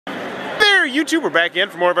YouTube? We're back in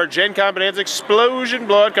for more of our Gencon Bonanza Explosion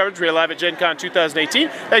Blowout coverage. We're live at Gencon 2018.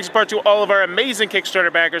 Thanks in part to all of our amazing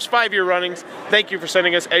Kickstarter backers, 5-year runnings. Thank you for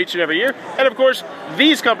sending us each and every year. And of course,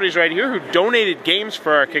 these companies right here who donated games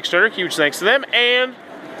for our Kickstarter. Huge thanks to them. And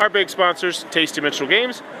our big sponsors, Tasty Minstrel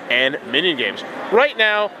Games and Minion Games. Right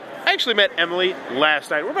now, I actually met Emily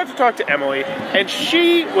last night. We're about to talk to Emily, and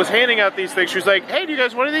she was handing out these things. She was like, hey, do you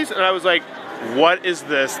guys want these? And I was like, what is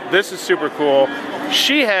this? This is super cool.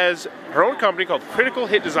 She has her own company called Critical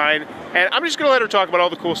Hit Design, and I'm just going to let her talk about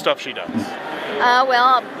all the cool stuff she does.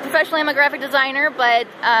 Well, professionally I'm a graphic designer, but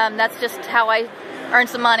that's just how I earn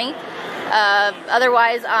some money.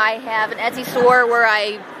 Otherwise, I have an Etsy store where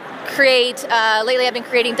I create, lately I've been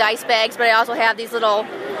creating dice bags, but I also have these little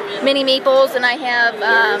mini meeples, and I have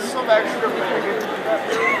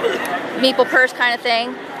meeple purse kind of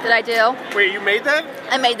thing that I do. Wait, you made that?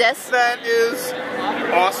 I made this. That is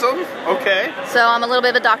awesome. Okay. So I'm a little bit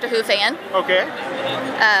of a Doctor Who fan. Okay.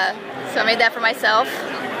 So I made that for myself.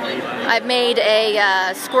 I've made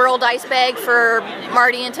a squirrel dice bag for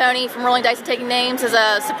Marty and Tony from Rolling Dice and Taking Names as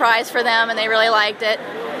a surprise for them, and they really liked it.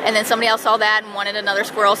 And then somebody else saw that and wanted another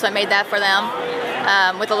squirrel, so I made that for them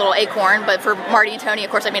with a little acorn. But for Marty and Tony, of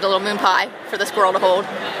course, I made a little moon pie for the squirrel to hold.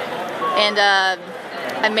 And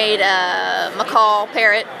I made a macaw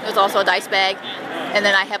parrot. It was also a dice bag. And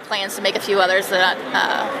then I have plans to make a few others that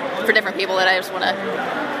for different people that I just want to...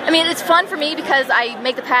 I mean, it's fun for me because I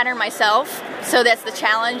make the pattern myself. So that's the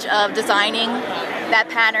challenge of designing that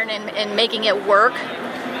pattern and making it work.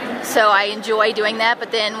 So I enjoy doing that.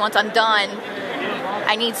 But then once I'm done,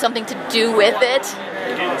 I need something to do with it.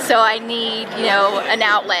 So I need, you know, an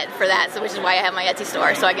outlet for that, so which is why I have my Etsy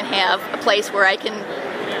store, so I can have a place where I can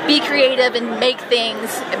be creative and make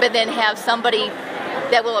things, but then have somebody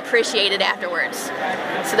that will appreciate it afterwards.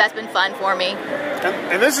 So that's been fun for me.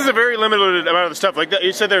 And this is a very limited amount of the stuff. Like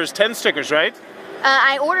you said, there's 10 stickers, right?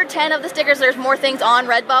 I ordered 10 of the stickers. There's more things on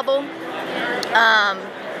Redbubble.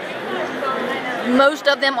 Most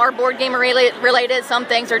of them are board game related. Some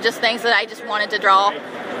things are just things that I just wanted to draw.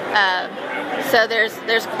 So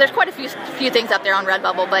there's quite a few things up there on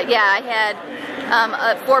Redbubble. But yeah, I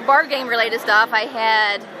had for board game related stuff. I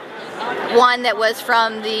had one that was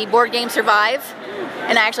from the board game Survive,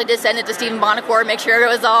 and I actually did send it to Stephen Bonacore, make sure it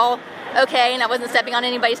was all okay and I wasn't stepping on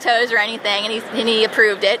anybody's toes or anything, and he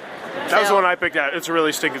approved it. That was the one I picked out. It's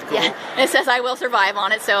really stinking cool. Yeah, it says I will survive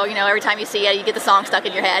on it, so you know every time you see it, you get the song stuck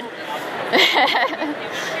in your head.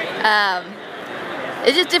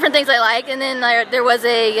 It's just different things I like, and then there was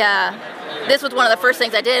a. This was one of the first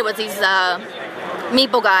things I did was these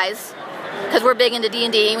meeple guys, because we're big into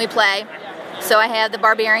D&D and we play. So I have the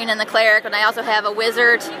barbarian and the cleric, and I also have a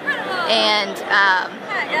wizard and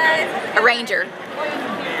a ranger.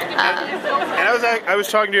 And I was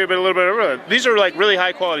talking to you a little bit earlier. These are like really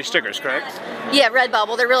high quality stickers, correct? Yeah,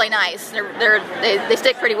 Redbubble. They're really nice. They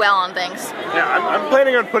stick pretty well on things. Yeah, I'm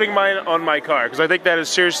planning on putting mine on my car because I think that is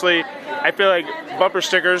seriously. I feel like bumper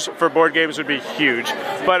stickers for board games would be huge.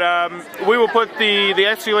 But we will put the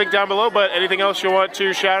Etsy link down below. But anything else you want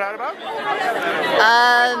to shout out about?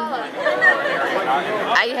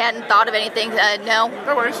 I hadn't thought of anything. No.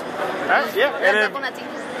 No worries. Yeah. And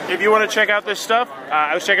if you want to check out this stuff,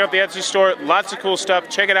 I was checking out the Etsy store. Lots of cool stuff.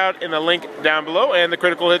 Check it out in the link down below, and the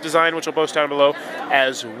Critical Hit Design, which we'll post down below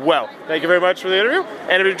as well. Thank you very much for the interview.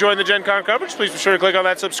 And if you enjoyed the Gen Con coverage, please be sure to click on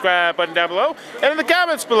that subscribe button down below. And in the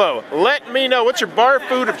comments below, let me know what's your bar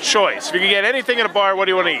food of choice. If you can get anything at a bar, what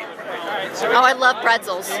do you want to eat? Oh, I love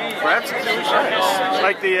pretzels. Pretzels? Nice.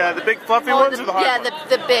 Like the big fluffy ones or the hard ones?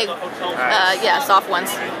 Yeah, the big, yeah, soft ones.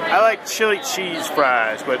 I like chili cheese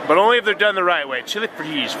fries, but only if they're done the right way. Chili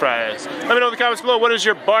cheese fries. Let me know in the comments below what is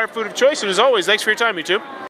your bar food of choice. And as always, thanks for your time, YouTube.